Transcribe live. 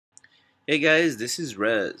Hey guys, this is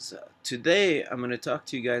Rez. Today I'm going to talk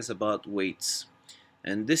to you guys about weights.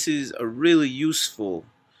 And this is a really useful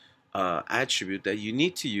attribute that you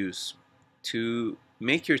need to use to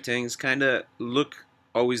make your things kind of look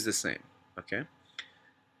always the same. Okay?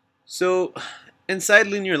 So, inside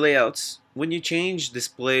linear layouts, when you change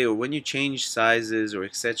display or when you change sizes or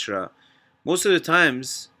etc., most of the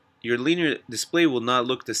times your linear display will not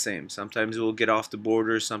look the same. Sometimes it will get off the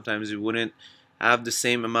border, sometimes it wouldn't have the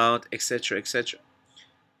same amount, etc., etc.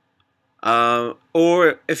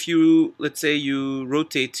 Or if you, let's say you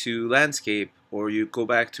rotate to landscape or you go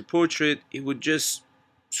back to portrait, it would just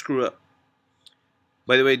screw up.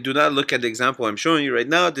 By the way, do not look at the example I'm showing you right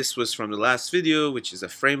now. This was from the last video, which is a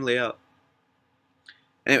frame layout.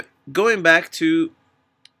 Anyway, going back to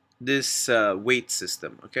this weight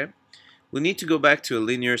system, okay? We need to go back to a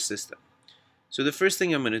linear system. So the first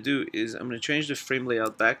thing I'm going to do is I'm going to change the frame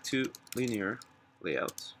layout back to linear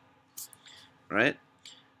layout, right?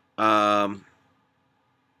 Um,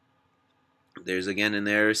 There's again an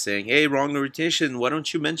error saying, hey, wrong orientation. Why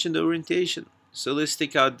don't you mention the orientation? So let's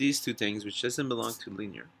take out these two things, which doesn't belong to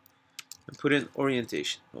linear, and put in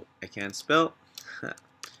orientation. Oh, I can't spell.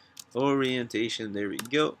 Orientation, there we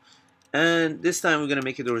go. And this time we're going to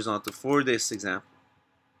make it horizontal for this example.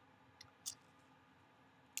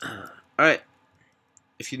 Alright,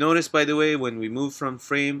 if you notice, by the way, when we move from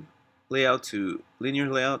frame layout to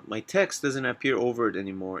linear layout, my text doesn't appear over it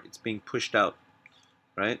anymore. It's being pushed out,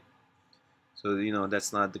 right? So,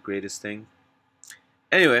 that's not the greatest thing.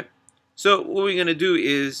 Anyway, so what we're going to do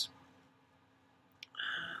is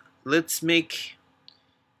let's make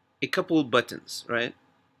a couple buttons, right?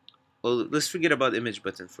 Well, let's forget about image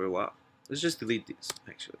button for a while. Let's just delete these,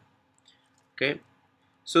 actually. Okay,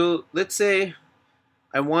 so let's say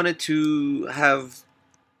I wanted to have,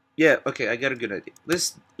 yeah, okay, I got a good idea.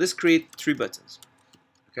 Let's create 3 buttons,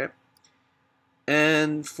 okay?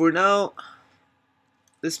 And for now,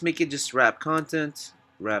 let's make it just wrap content.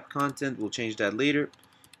 Wrap content, we'll change that later.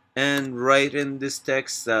 And write in this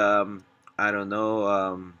text, I don't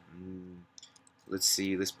know, let's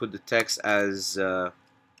see, let's put the text as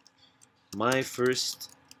my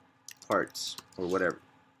first parts or whatever.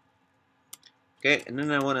 Okay, and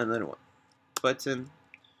then I want another one. Button.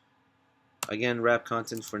 Again, wrap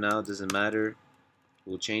content for now, doesn't matter.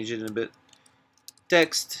 We'll change it in a bit.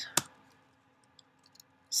 Text.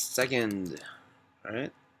 Second.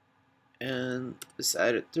 Alright. And let's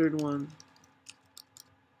add a third one.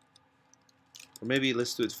 Or maybe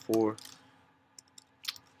let's do it for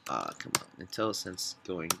come on, IntelliSense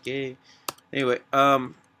going gay. Anyway,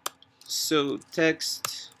 so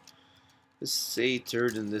text, let's say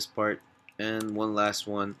third in this part, and one last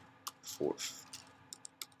one, fourth.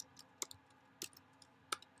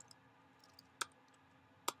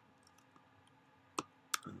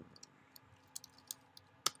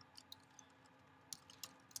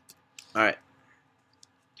 Alright,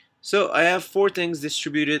 so I have 4 things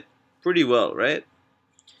distributed pretty well, right?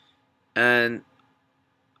 And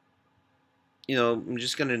I'm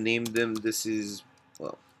just gonna name them. This is,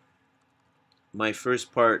 well, my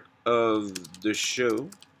first part of the show.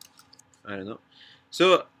 I don't know.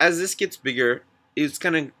 So as this gets bigger, it's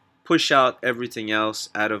gonna push out everything else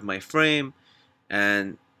out of my frame,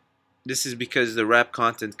 and this is because the wrap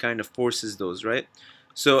content kind of forces those, right?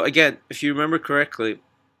 So again, if you remember correctly,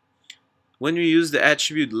 when you use the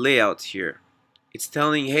attribute layout here, it's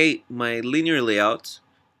telling, hey, my linear layout,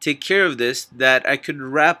 take care of this, that I could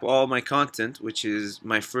wrap all my content, which is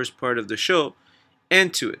my first part of the show,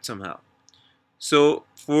 into it somehow. So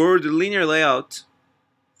for the linear layout,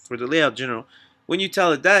 for the layout general, when you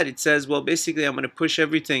tell it that, it says, well, basically I'm going to push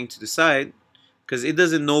everything to the side because it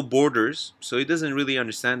doesn't know borders, so it doesn't really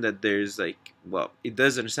understand that there's like, well, it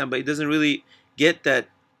does understand, but it doesn't really get that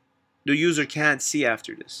the user can't see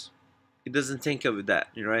after this. It doesn't think of that,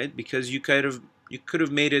 right? Because you could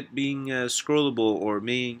have made it being scrollable or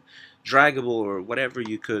being draggable or whatever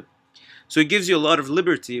you could. So it gives you a lot of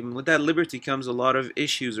liberty, and with that liberty comes a lot of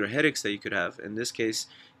issues or headaches that you could have. In this case,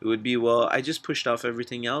 it would be, well, I just pushed off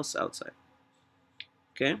everything else outside.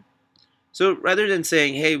 Okay? So rather than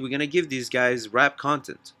saying, hey, we're going to give these guys wrap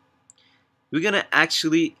content, we're going to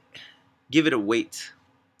actually give it a weight.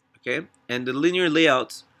 Okay? And the linear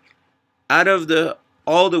layout, out of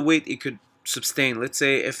all the weight it could sustain, let's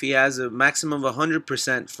say if he has a maximum of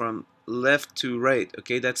 100% from left to right,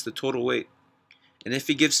 okay, that's the total weight. And if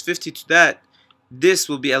he gives 50 to that, this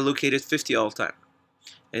will be allocated 50 all the time.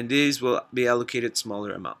 And these will be allocated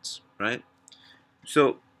smaller amounts, right?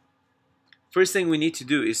 So first thing we need to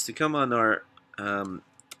do is to come on our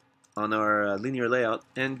linear layout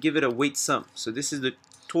and give it a weight sum. So this is the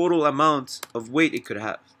total amount of weight it could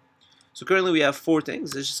have. So currently we have 4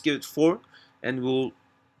 things. Let's just give it 4, and we'll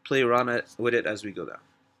play around with it as we go down.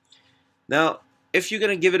 Now, if you're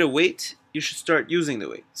going to give it a weight, you should start using the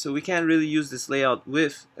weight. So we can't really use this layout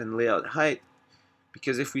width and layout height,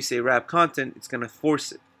 because if we say wrap content, it's going to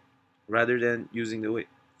force it rather than using the weight.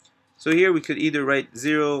 So here we could either write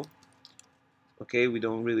 0, okay, we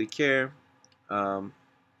don't really care, and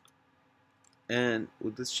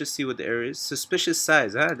let's just see what the error is. Suspicious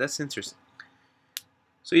size, that's interesting.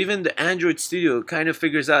 So even the Android Studio kind of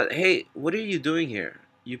figures out, hey, what are you doing here?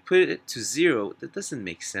 You put it to 0, that doesn't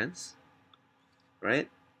make sense, right?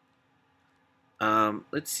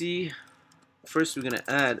 Let's see. First we're gonna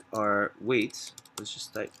add our weight. Let's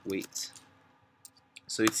just type weight.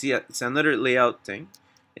 So it's another layout thing,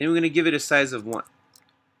 and we're gonna give it a size of 1,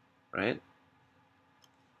 right?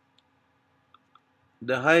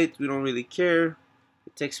 The height we don't really care.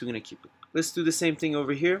 The text we're gonna keep it. Let's do the same thing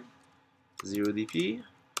over here. 0 dp,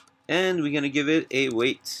 and we're gonna give it a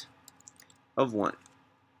weight of 1.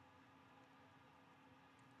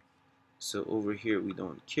 So over here we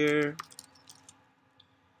don't care,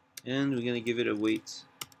 and we're gonna give it a weight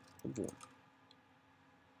of 1.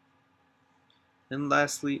 And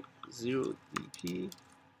lastly, 0 dp.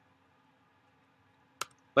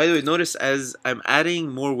 By the way, notice as I'm adding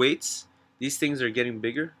more weights, these things are getting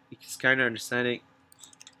bigger. It's kind of understanding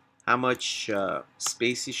how much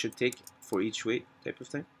space you should take for each weight type of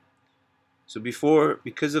thing. So before,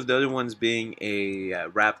 because of the other ones being a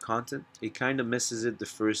wrap content, it kind of messes it the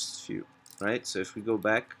first few, right? So if we go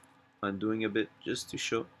back, undoing a bit just to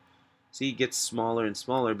show, see, it gets smaller and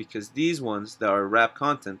smaller because these ones that are wrap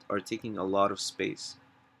content are taking a lot of space.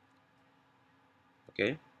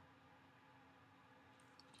 Okay.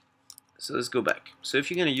 So let's go back. So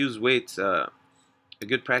if you're going to use weight, a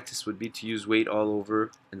good practice would be to use weight all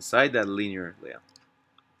over inside that linear layout.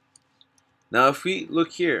 Now if we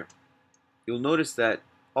look here, you'll notice that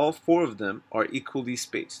all 4 of them are equally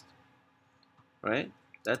spaced, right?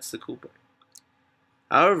 That's the cool part.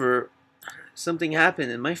 However, something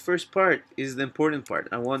happened, and my first part is the important part.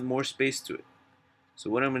 I want more space to it. So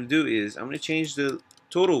what I'm going to do is I'm going to change the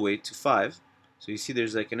total weight to 5. So you see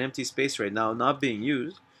there's like an empty space right now not being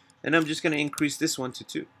used, and I'm just going to increase this one to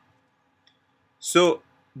 2. So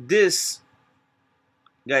this,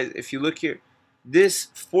 guys, if you look here, this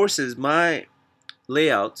forces my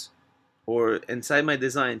layout or inside my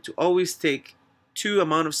design to always take 2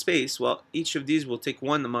 amount of space, while each of these will take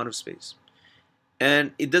 1 amount of space.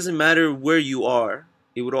 And it doesn't matter where you are,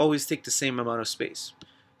 it would always take the same amount of space.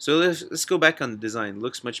 So let's go back on the design. It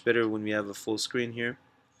looks much better when we have a full screen here.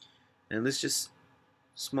 And let's just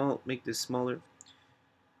make this smaller.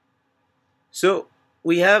 So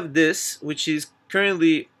we have this, which is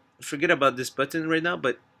currently, forget about this button right now,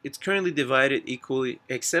 but it's currently divided equally,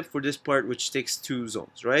 except for this part which takes 2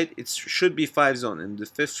 zones, right? It should be 5 zones, and the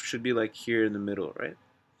 5th should be like here in the middle, right?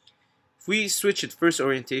 If we switch it first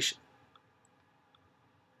orientation,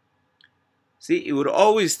 see, it would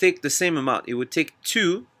always take the same amount. It would take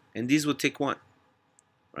 2, and these would take 1,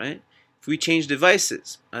 right? If we change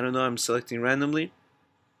devices, I don't know, I'm selecting randomly.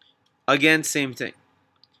 Again, same thing.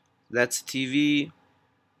 That's TV.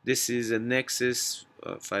 This is a Nexus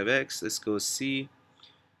 5X. Let's go C.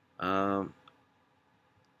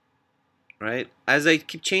 Right? As I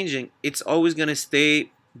keep changing, it's always going to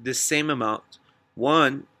stay the same amount.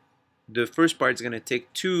 The first part is going to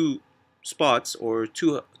take 2 spots, or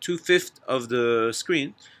 2/5 of the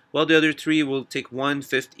screen, while the other 3 will take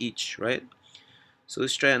 1/5 each, right? So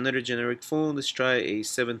let's try another generic phone. Let's try a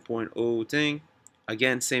 7.0 thing.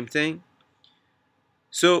 Again, same thing.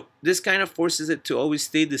 So this kind of forces it to always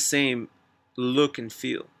stay the same look and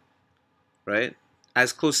feel, right?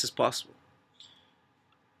 As close as possible.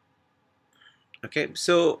 Okay,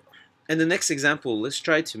 so in the next example, let's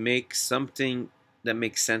try to make something that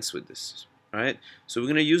makes sense with this. Alright, so we're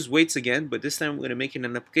going to use weights again, but this time we're going to make it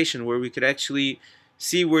an application where we could actually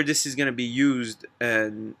see where this is going to be used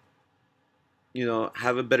and, you know,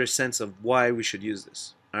 have a better sense of why we should use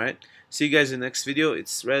this. Alright, see you guys in the next video.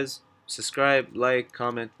 It's Rez. Subscribe, like,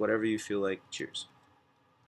 comment, whatever you feel like. Cheers.